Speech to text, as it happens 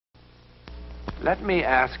Let me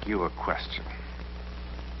ask you a question.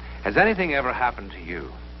 Has anything ever happened to you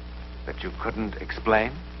that you couldn't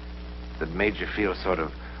explain? That made you feel sort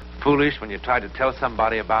of foolish when you tried to tell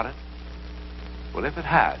somebody about it? Well, if it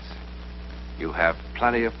has, you have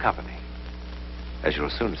plenty of company, as you'll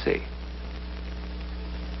soon see.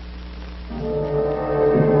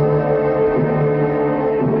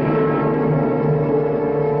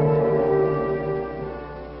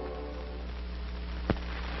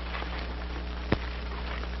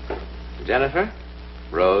 Jennifer,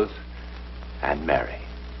 Rose, and Mary.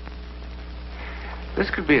 This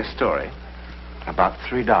could be a story about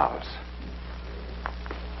 3 dolls.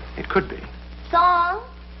 It could be. Song,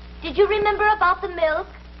 did you remember about the milk?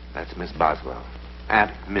 That's Miss Boswell,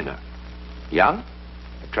 Aunt Minna. Young,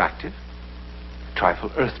 attractive, a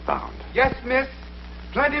trifle earthbound. Yes, miss.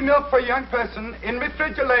 Plenty milk for a young person in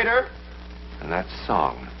refrigerator. And that's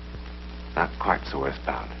Song, not quite so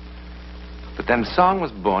earthbound. But then Song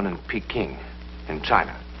was born in Peking, in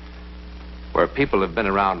China, where people have been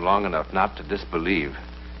around long enough not to disbelieve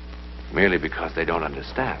merely because they don't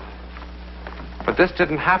understand. But this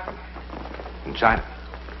didn't happen in China.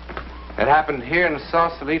 It happened here in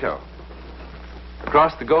Sausalito,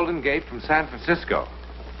 across the Golden Gate from San Francisco.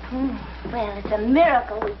 Well, it's a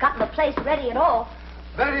miracle we've gotten the place ready at all.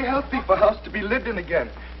 Very healthy for house to be lived in again,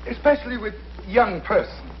 especially with young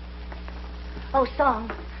person. Oh,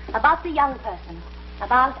 Song, about the young person,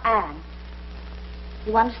 about Anne.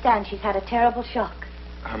 You understand she's had a terrible shock.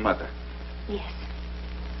 Her mother. Yes.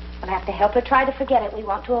 We'll have to help her try to forget it. We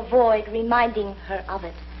want to avoid reminding her of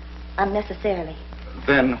it unnecessarily.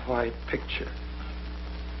 Then why picture?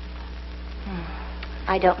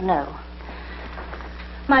 I don't know.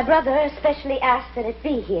 My brother especially asked that it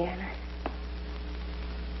be here.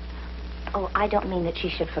 Oh, I don't mean that she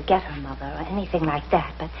should forget her mother or anything like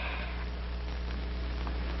that, but...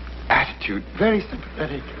 Attitude, very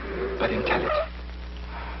sympathetic, but intelligent.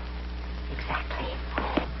 Exactly.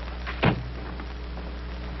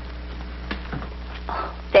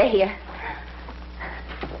 Oh, they're here.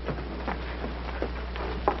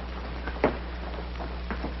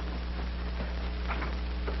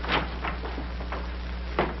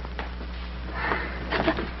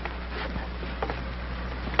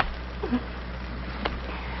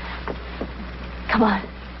 Come on.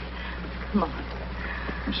 Come on.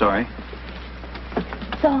 I'm sorry.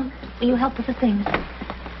 Song, will you help with the things?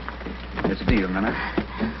 It's a deal, Minna.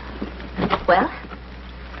 Well,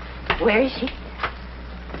 where is she?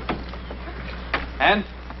 Anne?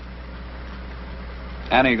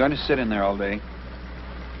 Anne, are you going to sit in there all day?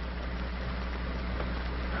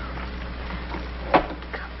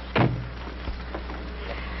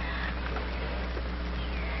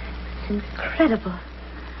 It's incredible.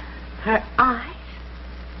 Her eyes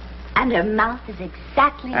and her mouth is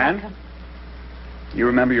exactly Anne? like her... You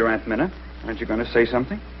remember your Aunt Minna? Aren't you going to say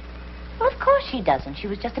something? Well, of course she doesn't. She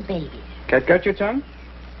was just a baby. Cat got your tongue?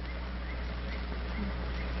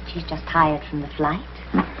 She's just tired from the flight.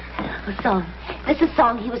 Oh, Song. This is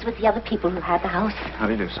Song. He was with the other people who had the house. How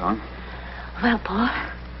do you do, Song? Well, Paul,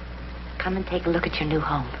 come and take a look at your new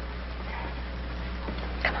home.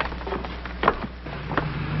 Come on.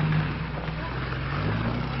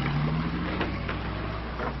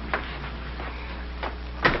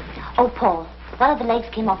 Oh, Paul, one of the legs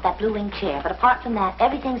came off that blue wing chair, but apart from that,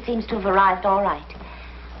 everything seems to have arrived all right.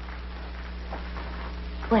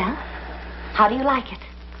 Well, how do you like it?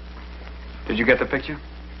 Did you get the picture?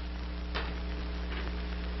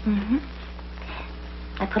 Mm-hmm.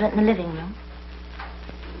 I put it in the living room.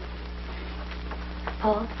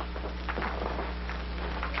 Paul?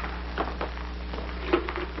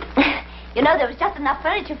 You know, there was just enough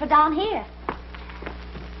furniture for down here.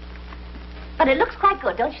 But it looks quite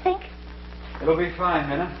good, don't you think? It'll be fine,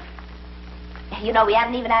 Minna. You know, we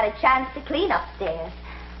haven't even had a chance to clean upstairs.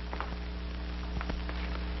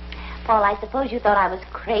 Paul, I suppose you thought I was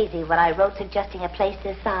crazy when I wrote suggesting a place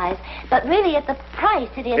this size. But really, at the price,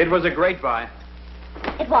 it is... It was a great buy.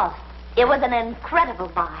 It was. It was an incredible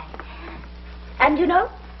buy. And you know,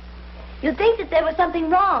 you'd think that there was something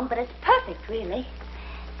wrong, but it's perfect, really.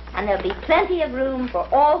 And there'll be plenty of room for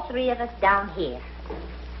all 3 of us down here.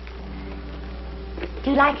 Do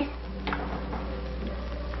you like it?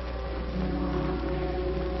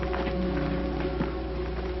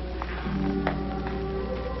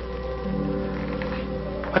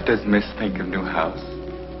 What does Miss think of new house?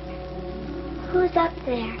 Who's up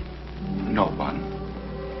there? No one.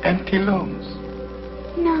 Empty looms.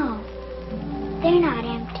 No, they're not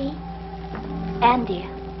empty. Anne, dear,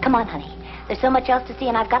 come on, honey. There's so much else to see,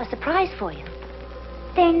 and I've got a surprise for you.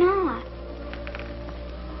 They're not.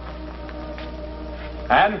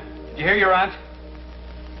 Anne, did you hear your aunt?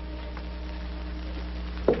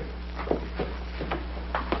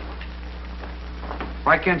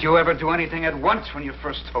 Why can't you ever do anything at once when you're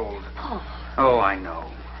first told? Paul. Oh, I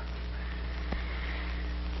know.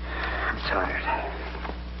 I'm tired.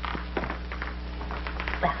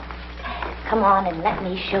 Well, come on and let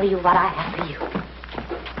me show you what I have for you.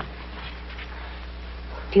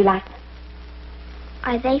 Do you like them?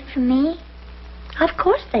 Are they for me? Of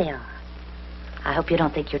course they are. I hope you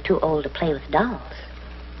don't think you're too old to play with dolls.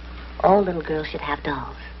 All little girls should have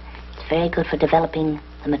dolls. It's very good for developing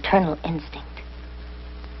the maternal instinct.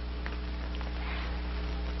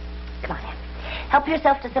 Come on, Em. Help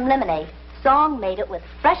yourself to some lemonade. Song made it with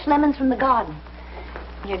fresh lemons from the garden.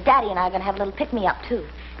 Your daddy and I are going to have a little pick-me-up, too.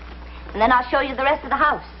 And then I'll show you the rest of the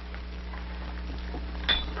house.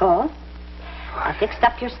 Paul, I fixed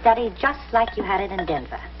up your study just like you had it in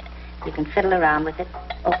Denver. You can fiddle around with it.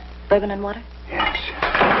 Oh, bourbon and water? Yes.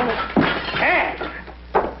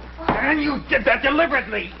 And you did that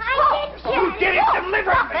deliberately. I didn't. You did it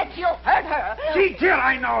deliberately. Stop it, you'll hurt her. She did,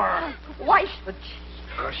 I know her. Why should she?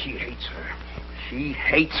 Because she hates her. She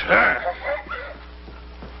hates her.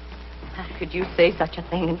 How could you say such a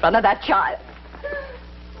thing in front of that child?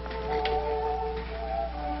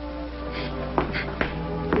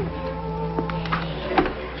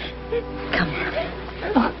 Come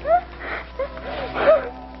on.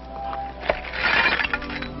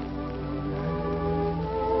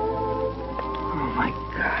 Oh, my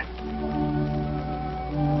God.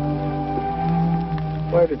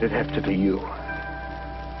 Why did it have to be you?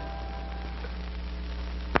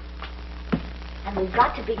 And we've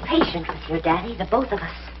got to be patient with your daddy, the both of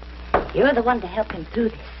us. You're the one to help him through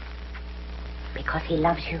this. Because he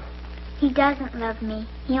loves you. He doesn't love me.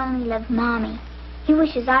 He only loves Mommy. He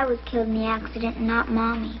wishes I was killed in the accident and not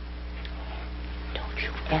Mommy. Don't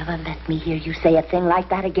you ever let me hear you say a thing like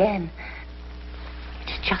that again.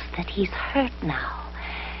 It's just that he's hurt now.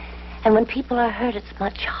 And when people are hurt, it's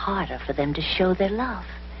much harder for them to show their love.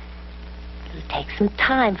 It'll take some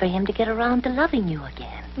time for him to get around to loving you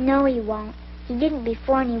again. No, he won't. He didn't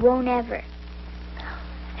before and he won't ever.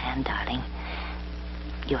 And, darling,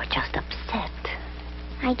 you're just upset.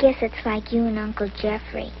 I guess it's like you and Uncle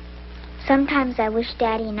Jeffrey. Sometimes I wish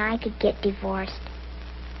Daddy and I could get divorced.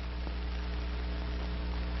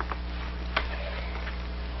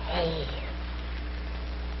 Hey.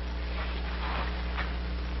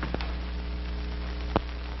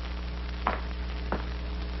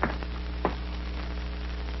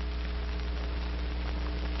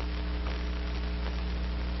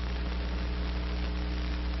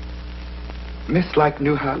 Miss like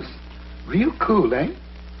new house. Real cool, eh?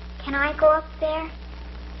 Can I go up there?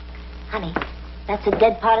 Honey, that's a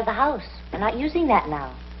dead part of the house. We're not using that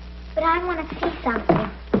now. But I want to see something.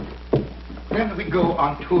 Then we go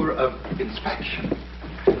on tour of inspection.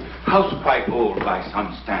 House quite old by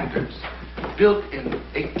some standards. Built in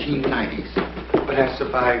 1890s, but has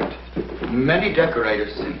survived many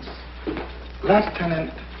decorators since. Last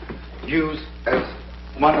tenant used as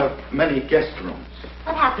one of many guest rooms.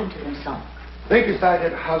 What happened to them, son? They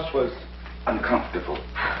decided the house was uncomfortable.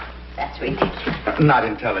 That's ridiculous. Not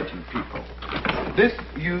intelligent people. This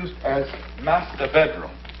used as master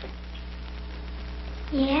bedroom.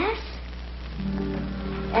 Yes?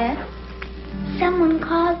 Eh? Someone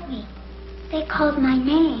called me. They called my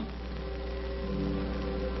name.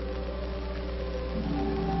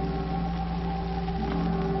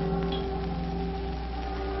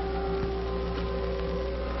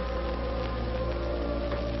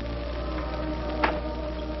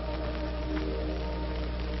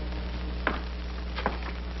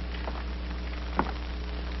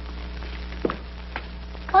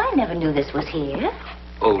 I never knew this was here.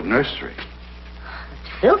 Old nursery.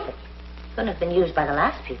 It's filthy. Couldn't have been used by the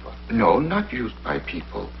last people. No, not used by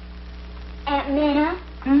people. Aunt Minna,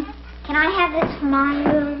 can I have this for my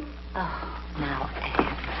room? Oh, now,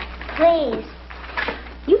 Anne. Please.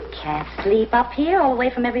 You can't sleep up here all away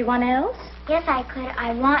from everyone else. Yes, I could.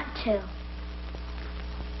 I want to.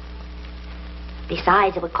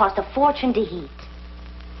 Besides, it would cost a fortune to heat.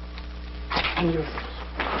 And you'll see.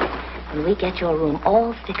 When we get your room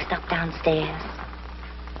all fixed up downstairs.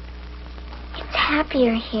 It's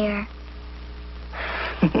happier here.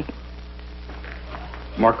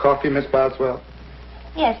 More coffee, Miss Boswell?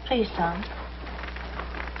 Yes, please, Tom.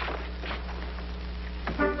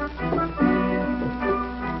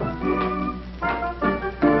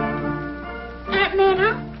 Aunt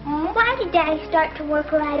Minna, why did Daddy start to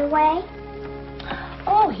work right away?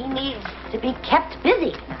 Oh, he needs to be kept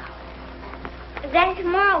busy now. Then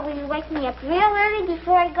tomorrow will you wake me up real early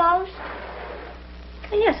before he goes?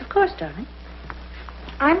 Yes, of course, darling.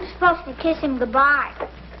 I'm supposed to kiss him goodbye.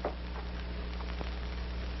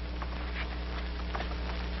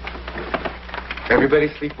 Everybody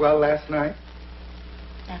sleep well last night?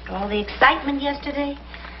 After all the excitement yesterday,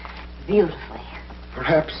 beautifully.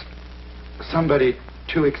 Perhaps somebody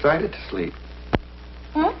too excited to sleep.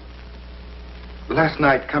 Hmm? Last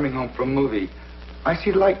night, coming home from a movie, I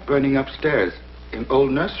see light burning upstairs in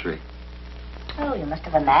old nursery. Oh, you must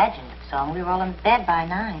have imagined the song. We were all in bed by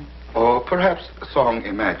 9. Or perhaps a song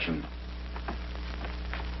imagined.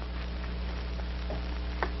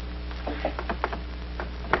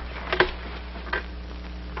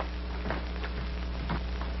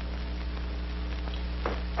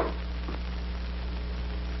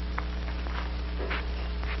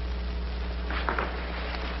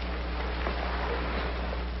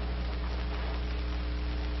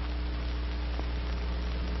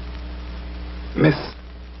 Miss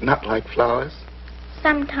Not Like Flowers?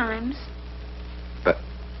 Sometimes. But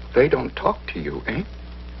they don't talk to you, eh?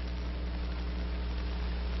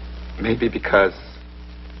 Maybe because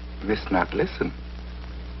Miss Not Listen.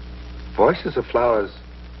 Voices of flowers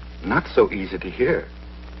not so easy to hear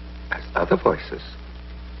as other voices.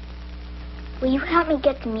 Will you help me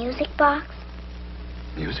get the music box?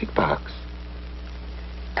 Music box?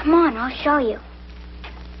 Come on, I'll show you.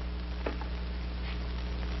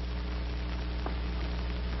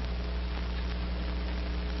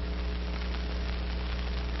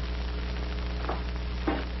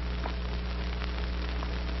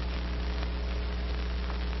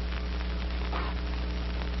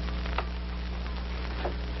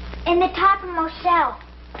 In the topmost shelf.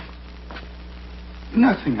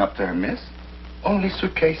 Nothing up there, miss. Only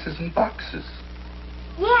suitcases and boxes.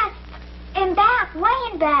 Yes, in back, way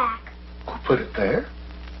in back. Who put it there?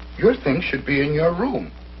 Your things should be in your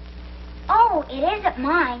room. Oh, it isn't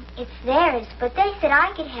mine. It's theirs, but they said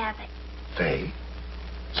I could have it. They?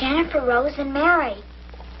 Jennifer, Rose, and Mary.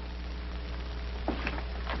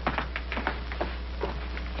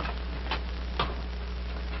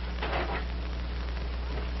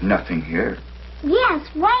 Nothing here.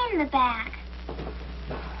 Yes, way in the back.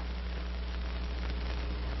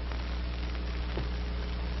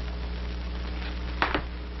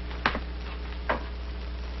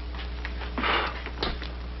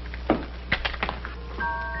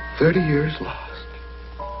 $30 lost.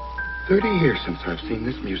 30 years since I've seen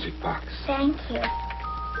this music box. Thank you.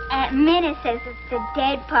 Aunt Minna says it's the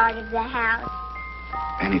dead part of the house.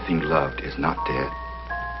 Anything loved is not dead.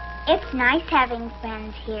 It's nice having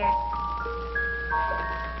friends here.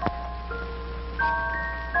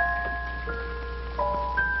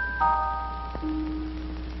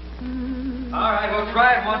 All right, we'll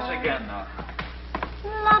try it once again, though.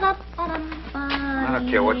 I don't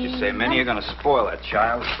care what you say, Minnie. You're going to spoil that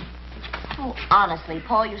child. Oh, honestly,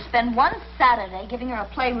 Paul, you spend one Saturday giving her a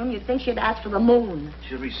playroom, you'd think she'd ask for the moon.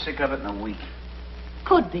 She'll be sick of it in a week.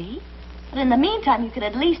 Could be. But in the meantime, you could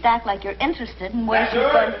at least act like you're interested in where she's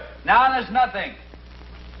going. Now there's nothing.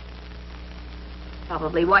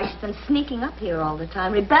 Probably why she's been sneaking up here all the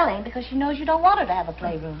time, rebelling because she knows you don't want her to have a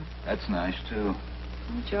playroom. That's nice, too.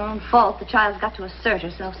 It's your own fault. The child's got to assert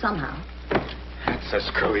herself somehow. That's the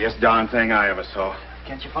screwiest darn thing I ever saw.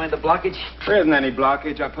 Can't you find the blockage? There isn't any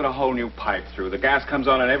blockage. I put a whole new pipe through. The gas comes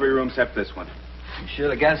on in every room except this one. I'm sure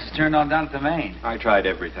the gas is turned on down at the main. I tried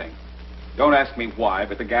everything. Don't ask me why,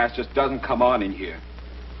 but the gas just doesn't come on in here.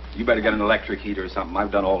 You better get an electric heater or something.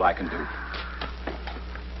 I've done all I can do.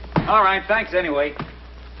 All right, thanks anyway.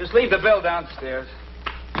 Just leave the bill downstairs.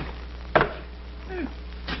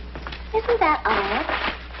 Isn't that odd?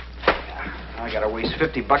 I gotta waste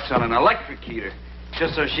 $50 on an electric heater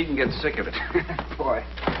just so she can get sick of it. Boy.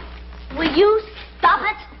 Will you stop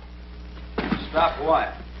it? Stop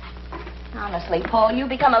what? Honestly, Paul, you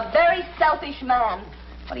become a very selfish man.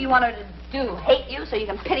 What do you want her to do? Hate you so you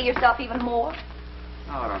can pity yourself even more?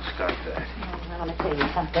 Oh, don't start that. I want to tell you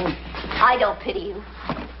something. I don't pity you.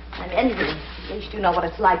 I'm envious. At least you know what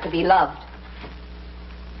it's like to be loved.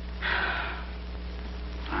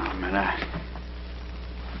 Oh, man,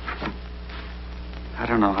 I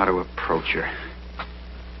don't know how to approach her.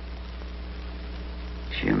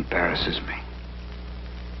 She embarrasses me.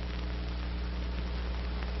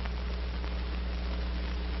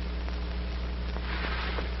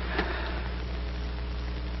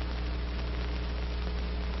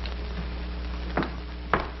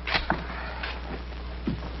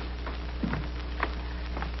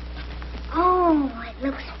 Oh, it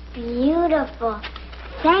looks beautiful.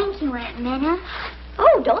 Thank you, Aunt Minna.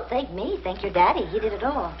 Oh, don't thank me. Thank your daddy. He did it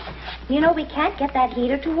all. You know, we can't get that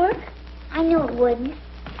heater to work. I knew it wouldn't.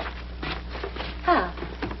 How?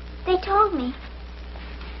 They told me.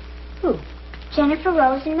 Who? Jennifer,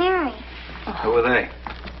 Rose, and Mary. Who are they?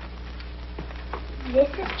 This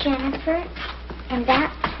is Jennifer, and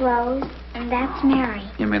that's Rose, and And that's Mary.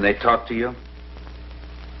 You mean they talk to you?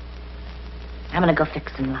 I'm going to go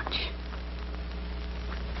fix some lunch.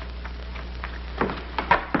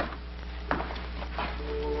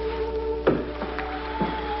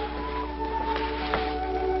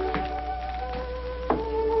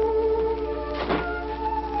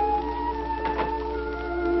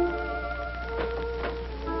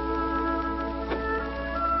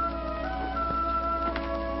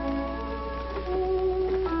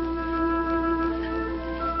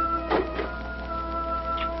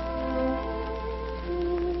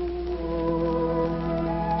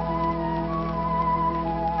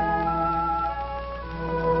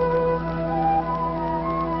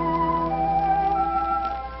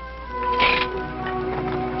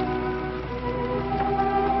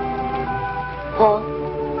 Paul?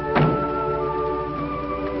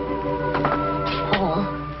 Paul?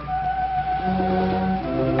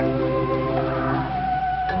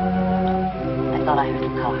 I thought I heard a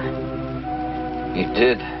car. You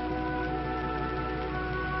did.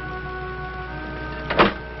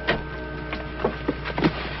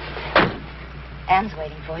 Anne's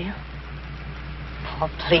waiting for you. Oh,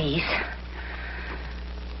 please.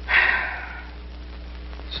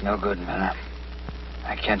 It's no good, Minna.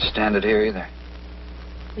 I can't stand it here either.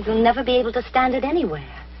 You'll never be able to stand it anywhere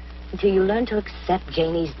until you learn to accept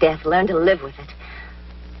Janie's death, learn to live with it.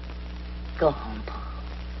 Go home, Paul.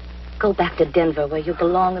 Go back to Denver where you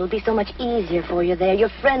belong. It'll be so much easier for you there. Your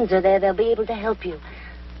friends are there. They'll be able to help you.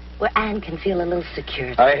 Where Anne can feel a little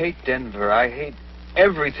secure. I hate Denver. I hate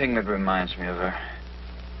everything that reminds me of her.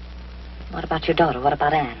 What about your daughter? What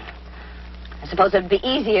about Anne? I suppose it'd be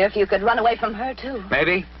easier if you could run away from her, too.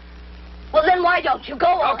 Maybe. Well, then why don't you go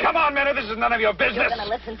on? Oh, come on, Minna. This is none of your business. You're going to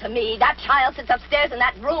listen to me. That child sits upstairs in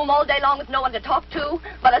that room all day long with no one to talk to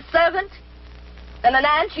but a servant. And an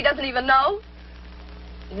aunt she doesn't even know.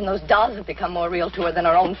 Even those dolls have become more real to her than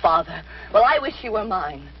her own father. Well, I wish she were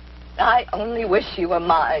mine. I only wish she were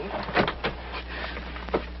mine.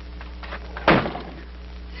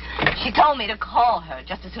 She told me to call her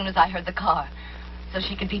just as soon as I heard the car, so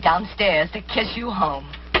she could be downstairs to kiss you home.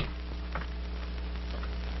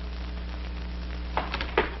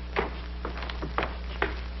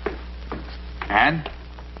 Anne?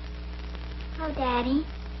 Oh, Daddy.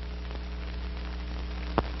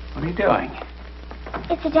 What are you doing?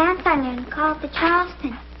 It's a dance I learned called the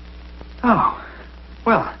Charleston. Oh.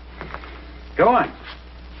 Well, go on.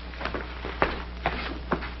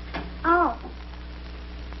 Oh.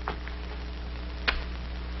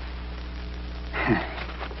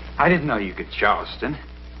 I didn't know you could Charleston.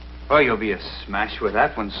 Well, you'll be a smash with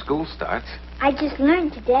that when school starts. I just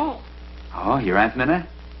learned today. Oh, your Aunt Minna?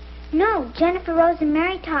 No, Jennifer Rose and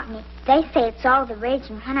Mary taught me. They say it's all the rage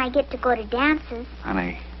when I get to go to dances.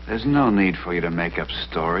 Honey, there's no need for you to make up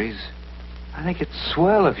stories. I think it's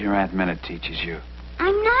swell if your Aunt Minna teaches you.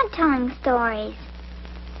 I'm not telling stories.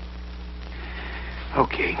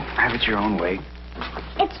 Okay, have it your own way.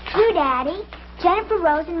 It's true, Daddy. Jennifer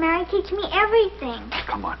Rose and Mary teach me everything.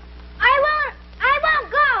 Come on. I won't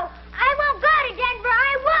go. I won't go to Denver.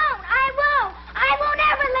 I won't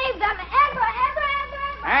ever leave them. Ever.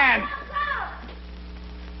 Anne! I won't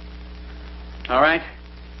go. All right.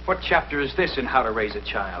 What chapter is this in How to Raise a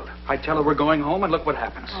Child? I tell her we're going home, and look what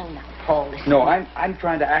happens. Oh, no, Paul, listen. No, I'm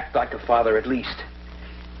trying to act like a father at least.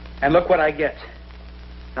 And look what I get.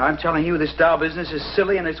 Now, I'm telling you, this doll business is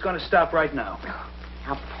silly, and it's going to stop right now.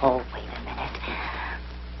 Now, Paul, wait a minute.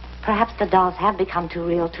 Perhaps the dolls have become too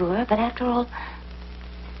real to her, but after all,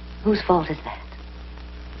 whose fault is that?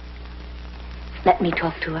 Let me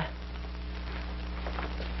talk to her.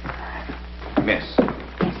 Miss,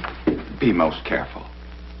 be most careful.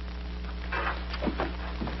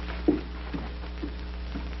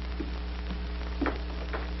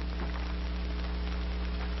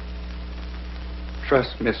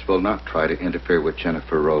 Trust Miss will not try to interfere with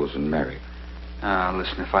Jennifer Rose and Mary.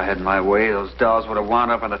 Listen, if I had my way, those dolls would have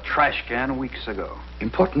wound up in a trash can weeks ago.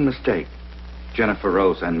 Important mistake. Jennifer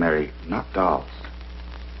Rose and Mary, not dolls.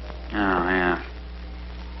 Oh, yeah.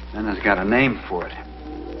 Then there's got a name for it.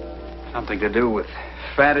 Something to do with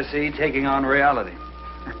fantasy taking on reality.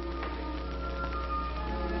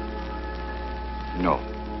 No.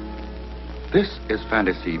 This is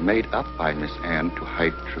fantasy made up by Miss Anne to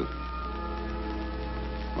hide truth.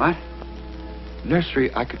 What?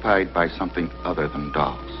 Nursery occupied by something other than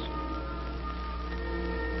dolls.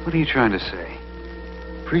 What are you trying to say?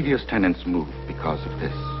 Previous tenants moved because of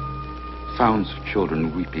this. Sounds of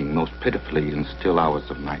children weeping most pitifully in still hours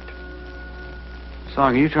of night.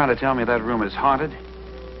 Song, are you trying to tell me that room is haunted?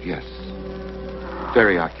 Yes.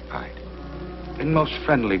 Very occupied. In most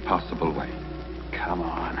friendly possible way. Come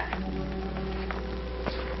on.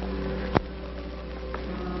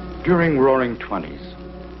 During Roaring Twenties,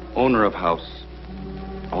 owner of house,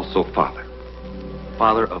 also father.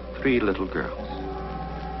 Father of 3 little girls,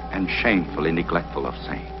 and shamefully neglectful of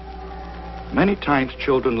same. Many times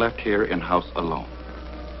children left here in house alone.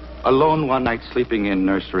 Alone one night sleeping in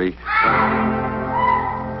nursery.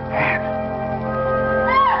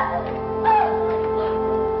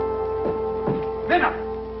 Minna!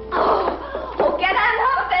 Oh, get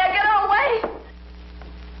out of there. Get her away.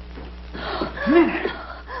 Minna!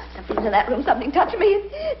 Something's in that room. Something touched me.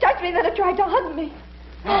 It touched me, then it tried to hug me.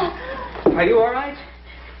 Are you all right?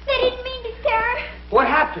 They didn't mean to scare her. What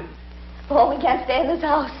happened? Oh, we can't stay in this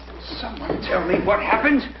house. Someone tell me what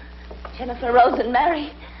happened. Jennifer, Rose, and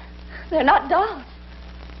Mary. They're not dolls.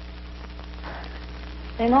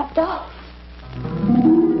 They're not dolls.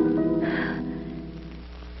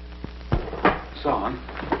 Son,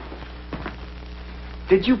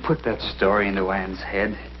 did you put that story into Anne's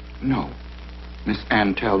head? No. Miss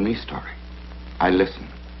Ann tell me story. I listen.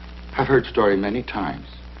 I've heard story many times.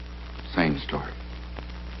 Same story.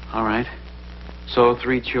 All right. So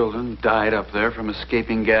 3 children died up there from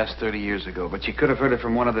escaping gas 30 years ago, but you could have heard it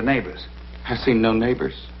from one of the neighbors. Has seen no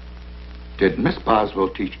neighbors. Did Miss Boswell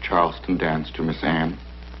teach Charleston dance to Miss Ann?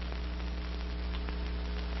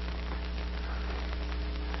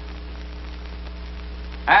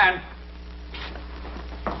 Anne!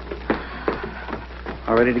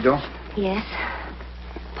 All ready to go? Yes.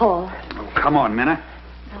 Paul. Oh, come on, Minna.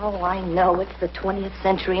 Oh, I know it's the 20th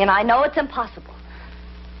century, and I know it's impossible.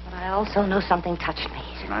 But I also know something touched me.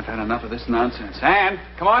 I've had enough of this nonsense. Anne,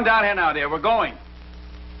 come on down here now, dear. We're going.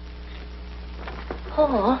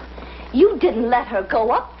 Paul, you didn't let her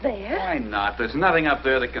go up there. Why not? There's nothing up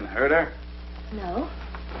there that can hurt her. No?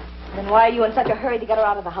 Then why are you in such a hurry to get her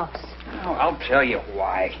out of the house? Oh, I'll tell you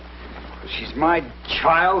why. She's my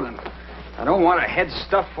child, and I don't want her head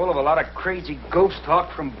stuffed full of a lot of crazy ghost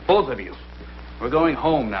talk from both of you. We're going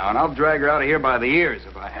home now, and I'll drag her out of here by the ears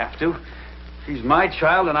if I have to. She's my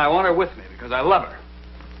child, and I want her with me because I love her.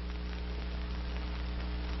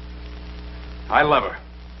 I love her.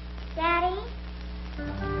 Daddy?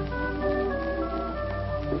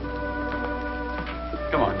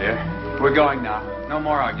 Come on, dear. We're going now. No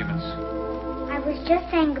more arguments. I was just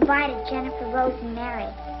saying goodbye to Jennifer, Rose, and Mary.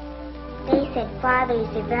 They said fathers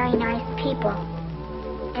are very nice people,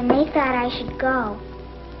 and they thought I should go.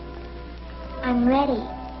 I'm ready,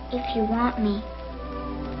 if you want me.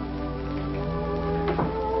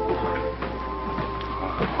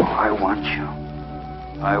 Oh, I want you.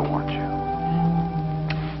 I want you.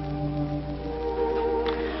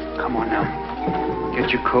 Come on now.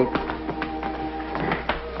 Get your coat.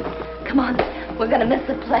 Come on. We're going to miss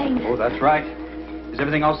the plane. Oh, that's right. Is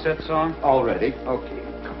everything all set, Song? All ready. Okay,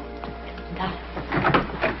 come on.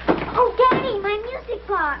 Oh, Daddy, my music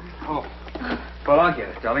box. Oh. Well, I'll get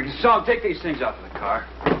it, darling. Song, take these things out of the car.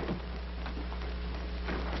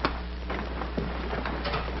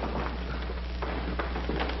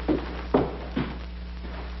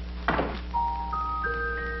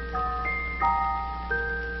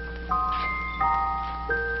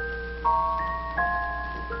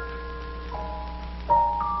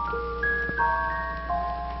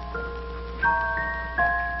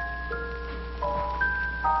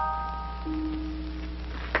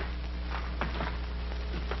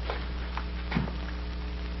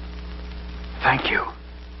 Thank you.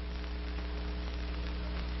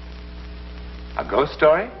 A ghost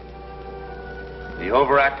story? The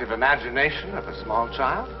overactive imagination of a small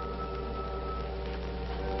child?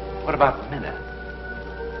 What about Minna?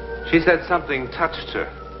 She said something touched her.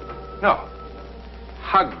 No,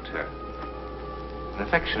 hugged her. An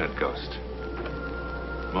affectionate ghost.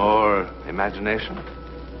 More imagination?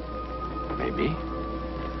 Maybe.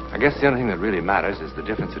 I guess the only thing that really matters is the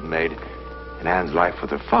difference it made in Anne's life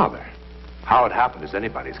with her father. How it happened is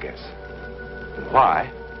anybody's guess. And why?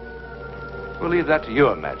 We'll leave that to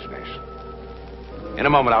your imagination. In a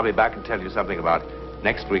moment, I'll be back and tell you something about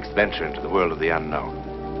next week's venture into the world of the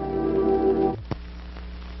unknown.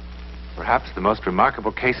 Perhaps the most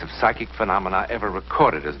remarkable case of psychic phenomena ever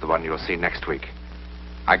recorded is the one you'll see next week.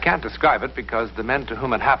 I can't describe it because the men to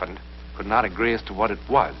whom it happened could not agree as to what it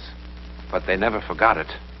was. But they never forgot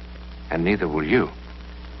it, and neither will you.